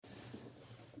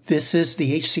This is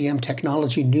the HCM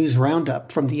Technology News Roundup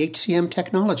from the HCM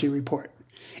Technology Report.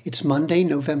 It's Monday,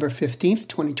 November 15th,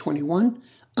 2021.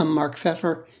 I'm Mark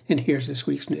Pfeffer, and here's this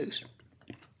week's news.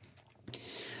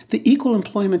 The Equal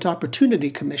Employment Opportunity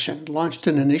Commission launched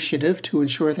an initiative to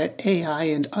ensure that AI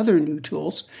and other new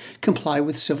tools comply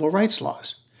with civil rights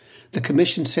laws. The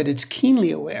Commission said it's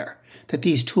keenly aware that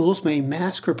these tools may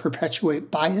mask or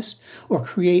perpetuate bias or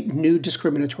create new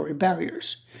discriminatory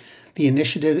barriers. The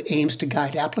initiative aims to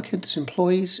guide applicants,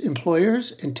 employees,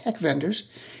 employers, and tech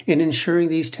vendors in ensuring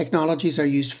these technologies are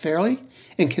used fairly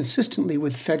and consistently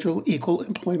with federal equal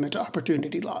employment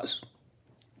opportunity laws.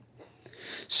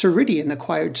 Ceridian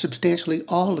acquired substantially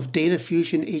all of Data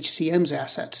Fusion HCM's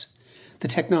assets. The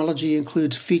technology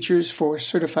includes features for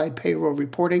certified payroll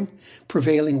reporting,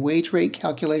 prevailing wage rate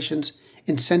calculations,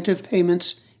 incentive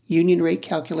payments, union rate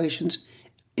calculations,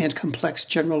 and complex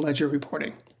general ledger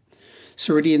reporting.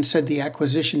 Ceridian said the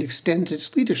acquisition extends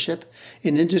its leadership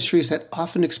in industries that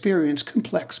often experience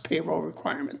complex payroll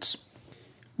requirements.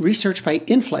 Research by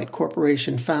Inflight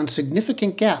Corporation found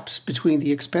significant gaps between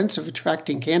the expense of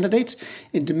attracting candidates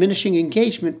and diminishing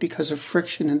engagement because of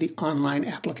friction in the online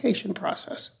application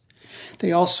process.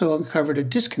 They also uncovered a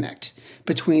disconnect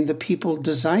between the people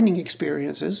designing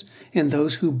experiences and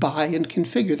those who buy and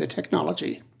configure the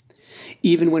technology.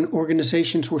 Even when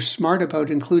organizations were smart about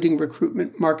including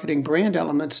recruitment marketing brand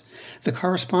elements, the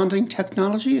corresponding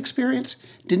technology experience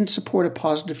didn't support a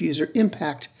positive user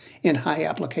impact and high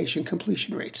application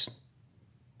completion rates.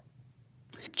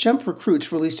 Jump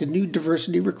Recruits released a new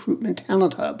diversity recruitment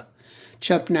talent hub.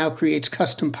 Jump now creates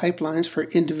custom pipelines for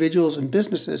individuals and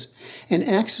businesses and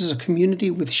acts as a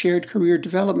community with shared career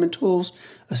development tools,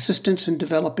 assistance in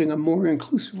developing a more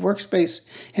inclusive workspace,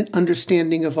 and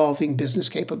understanding evolving business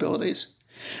capabilities.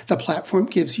 The platform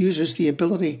gives users the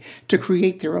ability to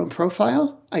create their own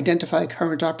profile, identify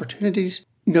current opportunities,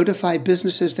 notify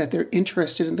businesses that they're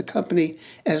interested in the company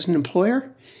as an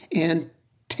employer, and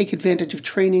take advantage of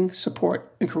training,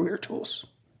 support, and career tools.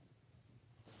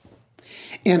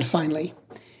 And finally,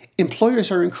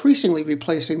 employers are increasingly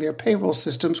replacing their payroll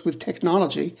systems with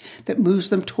technology that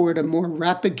moves them toward a more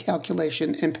rapid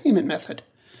calculation and payment method.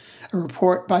 A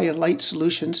report by Alight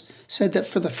Solutions said that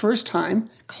for the first time,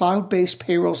 cloud-based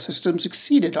payroll systems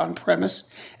exceeded on-premise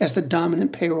as the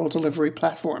dominant payroll delivery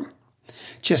platform.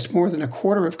 Just more than a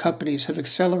quarter of companies have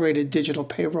accelerated digital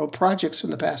payroll projects in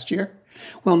the past year,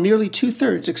 while nearly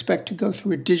two-thirds expect to go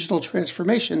through a digital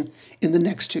transformation in the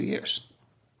next 2 years.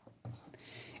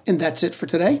 And that's it for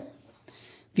today.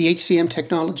 The HCM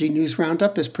Technology News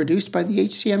Roundup is produced by the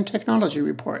HCM Technology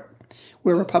Report.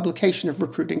 We're a publication of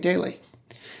Recruiting Daily.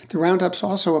 The Roundup's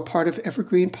also a part of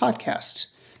Evergreen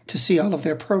Podcasts. To see all of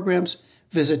their programs,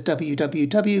 visit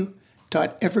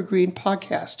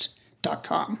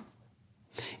www.evergreenpodcasts.com.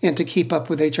 And to keep up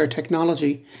with HR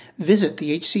technology, visit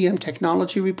the HCM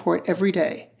Technology Report every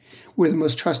day. We're the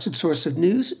most trusted source of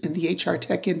news in the HR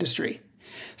tech industry.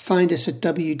 Find us at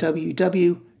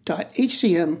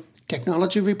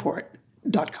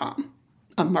www.hcmtechnologyreport.com.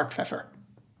 I'm Mark Pfeffer.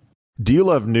 Do you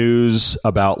love news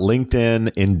about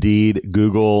LinkedIn, Indeed,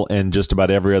 Google, and just about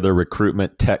every other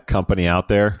recruitment tech company out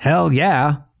there? Hell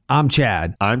yeah. I'm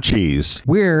Chad. I'm Cheese.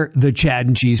 We're the Chad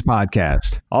and Cheese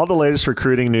Podcast. All the latest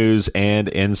recruiting news and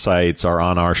insights are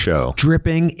on our show.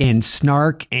 Dripping in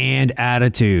snark and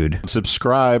attitude.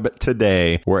 Subscribe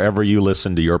today wherever you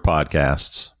listen to your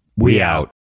podcasts. We out.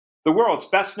 The world's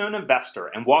best-known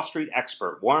investor and Wall Street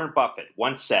expert Warren Buffett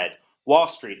once said, "Wall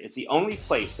Street is the only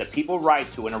place that people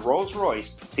ride to in a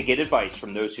Rolls-Royce to get advice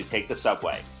from those who take the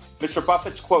subway." Mr.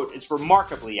 Buffett's quote is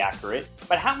remarkably accurate,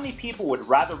 but how many people would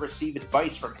rather receive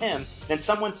advice from him than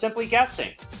someone simply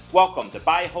guessing? Welcome to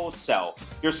Buy, Hold, Sell,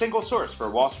 your single source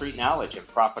for Wall Street knowledge and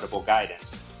profitable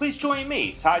guidance. Please join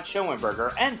me, Todd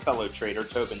Schoenberger, and fellow trader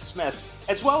Tobin Smith,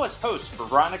 as well as host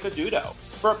Veronica Dudo,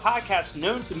 for a podcast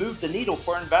known to move the needle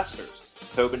for investors.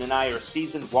 Tobin and I are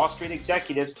seasoned Wall Street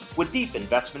executives with deep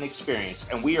investment experience,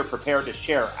 and we are prepared to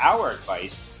share our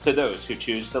advice to those who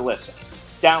choose to listen.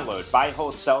 Download Buy,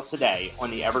 Hold, Sell today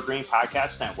on the Evergreen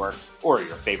Podcast Network or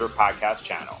your favorite podcast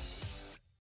channel.